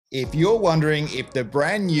If you're wondering if the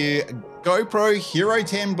brand new GoPro Hero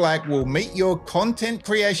 10 Black will meet your content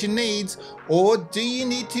creation needs, or do you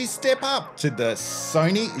need to step up to the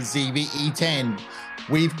Sony ZV-E10?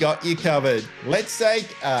 We've got you covered. Let's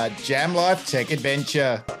take a Jam Life Tech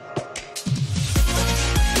adventure.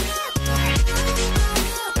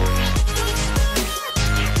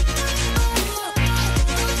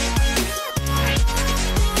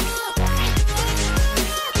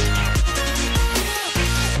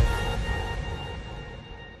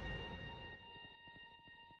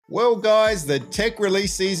 Well guys, the tech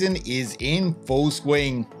release season is in full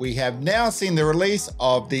swing. We have now seen the release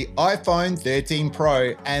of the iPhone 13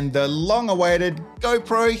 Pro and the long-awaited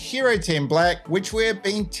GoPro Hero 10 Black, which we've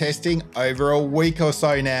been testing over a week or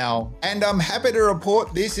so now. And I'm happy to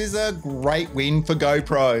report this is a great win for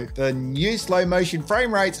GoPro. The new slow motion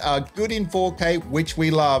frame rates are good in 4K, which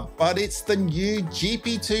we love, but it's the new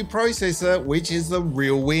GP2 processor which is the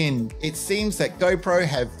real win. It seems that GoPro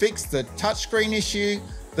have fixed the touchscreen issue.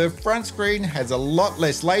 The front screen has a lot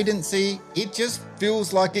less latency. It just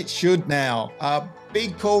feels like it should now. A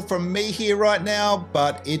big call from me here right now,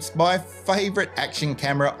 but it's my favorite action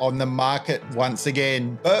camera on the market once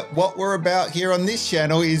again. But what we're about here on this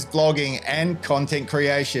channel is vlogging and content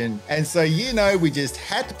creation. And so, you know, we just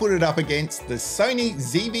had to put it up against the Sony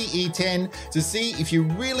ZV-E10 to see if you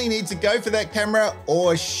really need to go for that camera,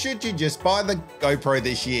 or should you just buy the GoPro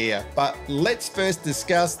this year. But let's first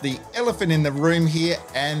discuss the elephant in the room here,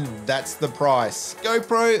 and that's the price.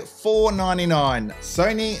 GoPro $499,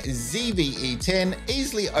 Sony ZV-E10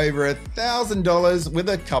 easily over $1,000 with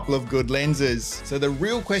a couple of good lenses. So the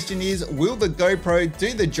real question is, will the GoPro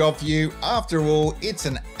do the job for you? After all, it's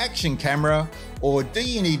an action camera. Or do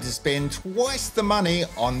you need to spend twice the money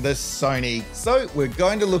on the Sony? So we're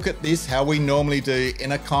going to look at this how we normally do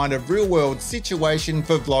in a kind of real world situation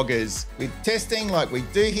for vloggers, with testing like we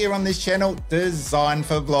do here on this channel, designed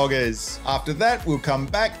for vloggers. After that, we'll come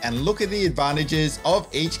back and look at the advantages of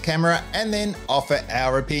each camera and then offer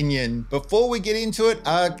our opinion. Before we get into it,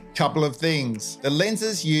 a couple of things. The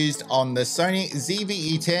lenses used on the Sony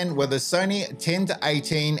ZV-E10 were the Sony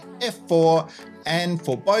 10-18 f4, and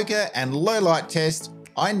for bokeh and low light test,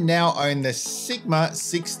 I now own the Sigma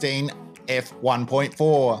 16 f1.4.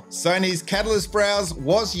 Sony's Catalyst Browse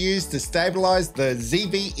was used to stabilize the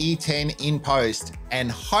ZV-E10 in post, and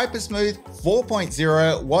Hypersmooth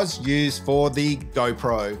 4.0 was used for the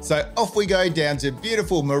GoPro. So off we go down to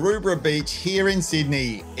beautiful Maroubra Beach here in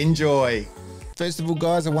Sydney. Enjoy. First of all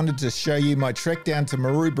guys, I wanted to show you my trek down to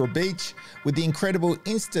Maroubra Beach with the incredible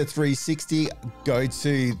Insta360 Go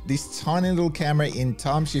 2. This tiny little camera in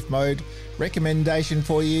time shift mode. Recommendation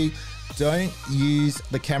for you, don't use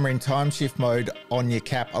the camera in time shift mode on your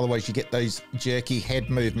cap, otherwise you get those jerky head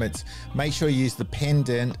movements. Make sure you use the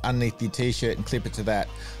pendant underneath your t-shirt and clip it to that.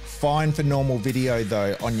 Fine for normal video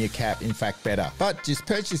though on your cap, in fact better. But just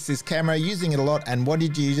purchase this camera, using it a lot, and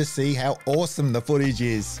wanted you to see how awesome the footage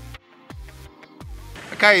is.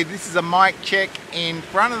 Okay, this is a mic check in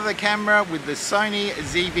front of the camera with the Sony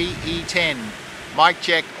ZV-E10. Mic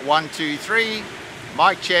check 1, 2, 3.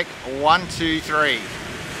 Mic check 1, 2, 3.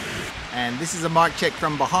 And this is a mic check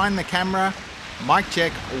from behind the camera. Mic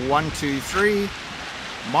check 1, 2, 3.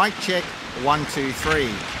 Mic check 1, 2, 3.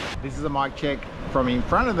 This is a mic check from in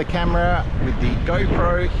front of the camera with the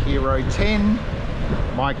GoPro Hero 10.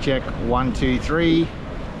 Mic check 1, 2, 3.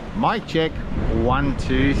 Mic check 1,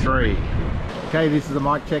 2, 3. Okay, this is a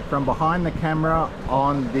mic check from behind the camera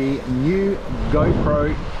on the new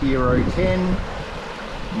GoPro Hero 10.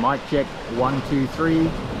 Mic check 1, 2, 3.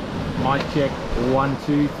 Mic check 1,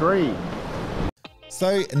 2, 3.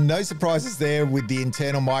 So no surprises there with the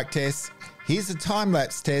internal mic tests. Here's a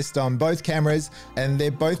time-lapse test on both cameras, and they're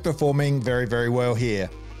both performing very, very well here.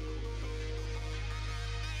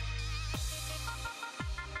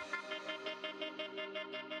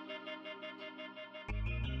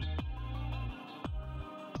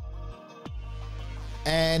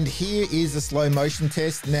 And here is a slow motion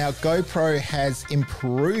test. Now GoPro has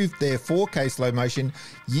improved their 4K slow motion.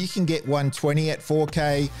 You can get 120 at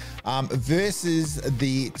 4K versus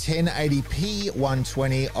the 1080p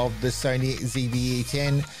 120 of the Sony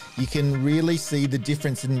ZV-E10. You can really see the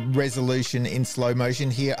difference in resolution in slow motion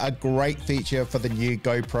here. A great feature for the new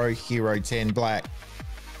GoPro Hero 10 Black.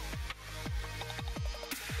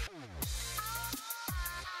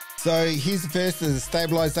 So here's the first, the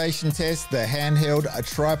stabilization test, the handheld, a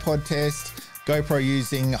tripod test, GoPro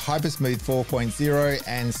using Hypersmooth 4.0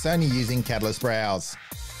 and Sony using Catalyst Browse.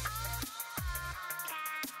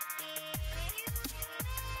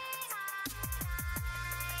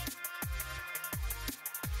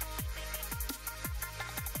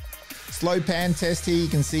 slow pan test here, you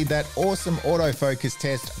can see that awesome autofocus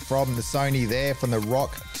test from the Sony there, from the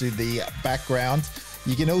rock to the background.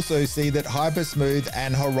 You can also see that Hyper Smooth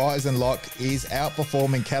and Horizon Lock is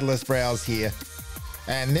outperforming Catalyst Browse here.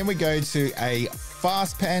 And then we go to a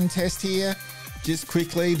fast pan test here, just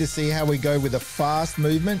quickly to see how we go with a fast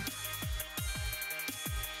movement.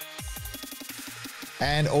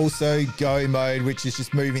 And also go mode, which is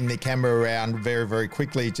just moving the camera around very, very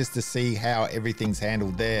quickly just to see how everything's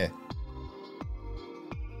handled there.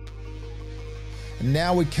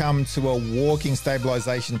 Now we come to a walking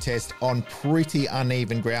stabilization test on pretty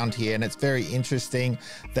uneven ground here, and it's very interesting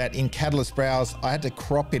that in Catalyst Browse I had to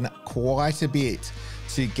crop in quite a bit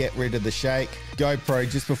to get rid of the shake. GoPro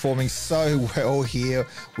just performing so well here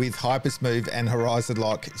with Hypersmooth and Horizon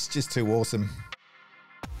Lock. It's just too awesome.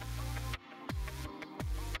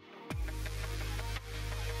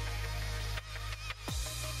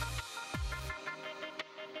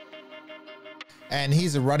 And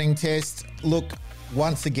here's a running test. Look,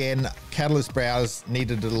 once again, Catalyst Browse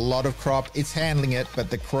needed a lot of crop. It's handling it, but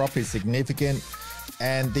the crop is significant.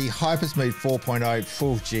 And the Hypersmooth 4.0,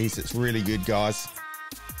 oh geez, it's really good, guys.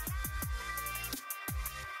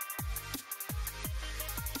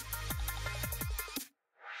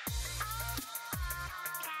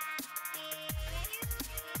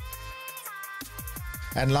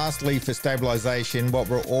 And lastly, for stabilization, what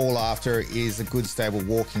we're all after is a good stable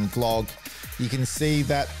walking vlog. You can see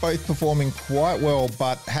that both performing quite well,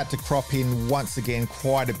 but had to crop in once again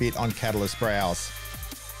quite a bit on Catalyst Browse.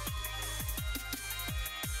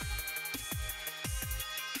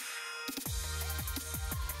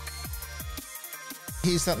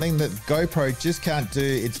 Here's something that GoPro just can't do.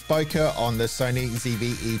 It's bokeh on the Sony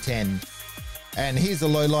ZV-E10. And here's a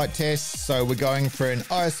low light test. So we're going for an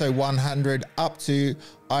ISO 100 up to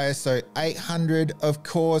ISO 800. Of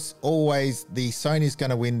course, always the Sony's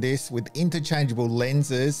going to win this with interchangeable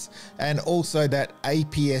lenses and also that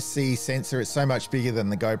APS-C sensor. It's so much bigger than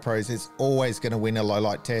the GoPros. It's always going to win a low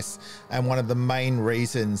light test, and one of the main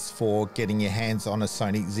reasons for getting your hands on a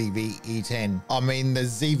Sony ZV-E10. I mean, the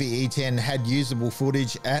ZV-E10 had usable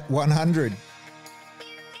footage at 100.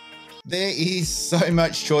 There is so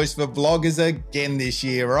much choice for vloggers again this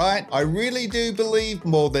year, right? I really do believe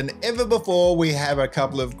more than ever before we have a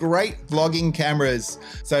couple of great vlogging cameras.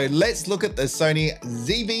 So let's look at the Sony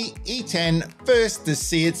ZV-E10 first to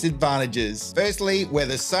see its advantages. Firstly, where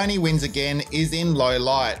the Sony wins again is in low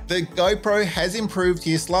light. The GoPro has improved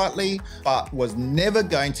here slightly, but was never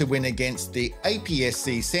going to win against the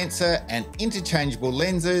APS-C sensor and interchangeable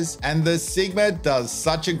lenses, and the Sigma does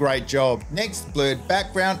such a great job. Next, blurred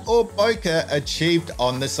background or bokeh achieved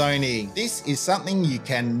on the Sony. This is something you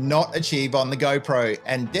cannot achieve on the GoPro,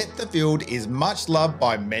 and depth of field is much loved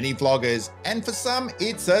by many vloggers, and for some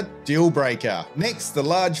it's a deal breaker. Next, the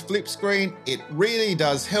large flip screen. It really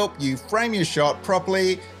does help you frame your shot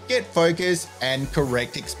properly, get focus and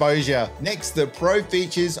correct exposure. Next, the pro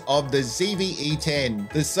features of the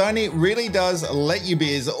ZV-E10. The Sony really does let you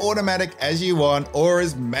be as automatic as you want or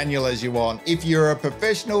as manual as you want. If you're a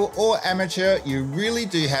professional or amateur, you really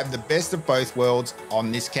do have the best of both worlds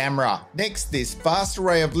on this camera. Next, this vast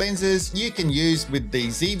array of lenses you can use with the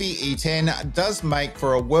ZV-E10 does make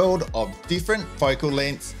for a world of different focal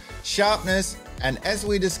lengths, sharpness, and as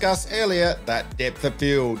we discussed earlier, that depth of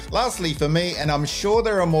field. Lastly for me, and I'm sure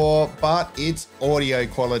there are more, but it's audio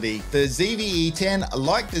quality. The ZV-E10,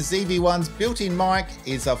 like the ZV-1's built-in mic,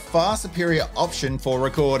 is a far superior option for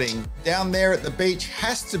recording. Down there at the beach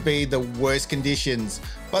has to be the worst conditions,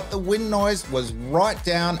 but the wind noise was right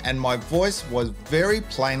down and my voice was very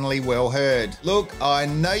plainly well heard. Look, I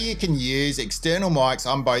know you can use external mics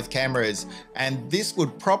on both cameras, and this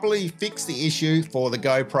would probably fix the issue for the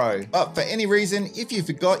GoPro. But for any reason, if you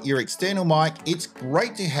forgot your external mic, it's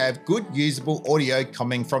great to have good usable audio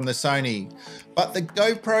coming from the Sony. But the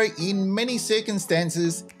GoPro in many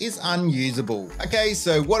circumstances is unusable. Okay,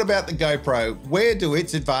 so what about the GoPro? Where do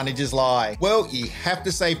its advantages lie? Well, you have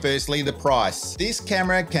to say firstly the price. This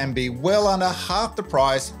camera can be well under half the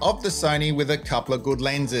price of the Sony with a couple of good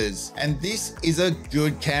lenses. And this is a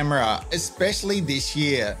good camera, especially this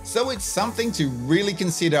year. So it's something to really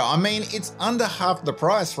consider. I mean, it's under half the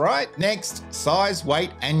price, right? Next, size,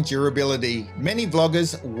 weight, and durability. Many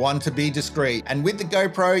vloggers want to be discreet, and with the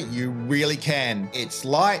GoPro, you really can. It's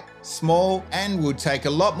light, small, and will take a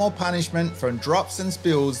lot more punishment from drops and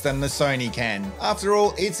spills than the Sony can. After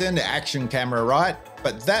all, it's an action camera, right?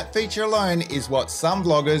 but that feature alone is what some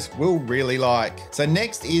vloggers will really like. So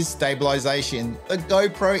next is stabilization. The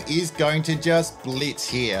GoPro is going to just blitz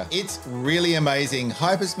here. It's really amazing.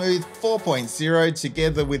 Hypersmooth 4.0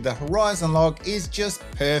 together with the horizon lock is just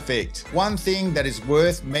perfect. One thing that is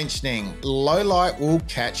worth mentioning, low light will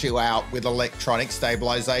catch you out with electronic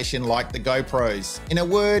stabilization like the GoPros. In a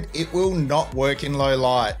word, it will not work in low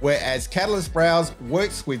light, whereas Catalyst Browse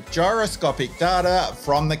works with gyroscopic data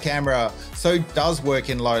from the camera, so does work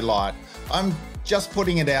in low light. I'm just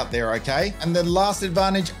putting it out there, okay? And the last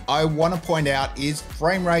advantage I want to point out is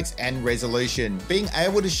frame rates and resolution. Being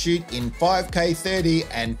able to shoot in 5K 30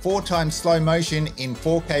 and 4 times slow motion in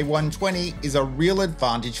 4K 120 is a real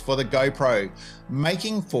advantage for the GoPro,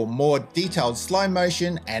 making for more detailed slow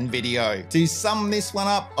motion and video. To sum this one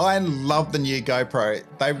up, I love the new GoPro.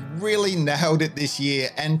 They really nailed it this year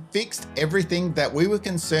and fixed everything that we were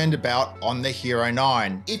concerned about on the Hero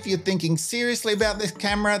 9. If you're thinking seriously about this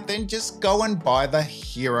camera, then just go and buy the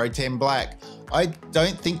Hero 10 Black. I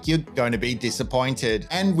don't think you're going to be disappointed,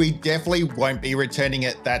 and we definitely won't be returning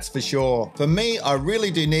it, that's for sure. For me, I really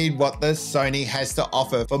do need what the Sony has to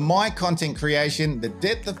offer. For my content creation, the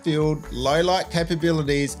depth of field, low light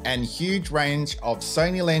capabilities, and huge range of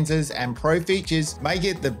Sony lenses and pro features make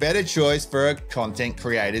it the better choice for a content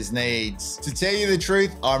creator's needs. To tell you the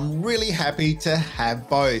truth, I'm really happy to have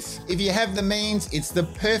both. If you have the means, it's the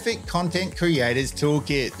perfect content creator's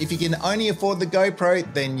toolkit. If you can only afford the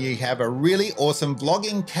GoPro, then you have a really awesome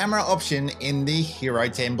vlogging camera option in the Hero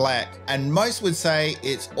 10 Black, and most would say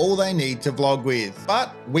it's all they need to vlog with.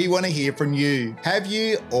 But we want to hear from you. Have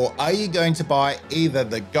you or are you going to buy either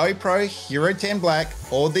the GoPro Hero 10 Black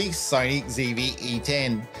or the Sony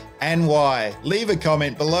ZV-E10? And why? Leave a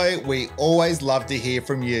comment below, we always love to hear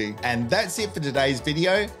from you. And that's it for today's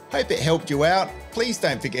video. Hope it helped you out. Please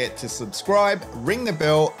don't forget to subscribe, ring the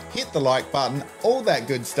bell, hit the like button, all that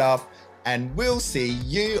good stuff. And we'll see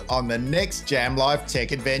you on the next Jam Life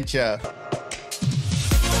Tech adventure.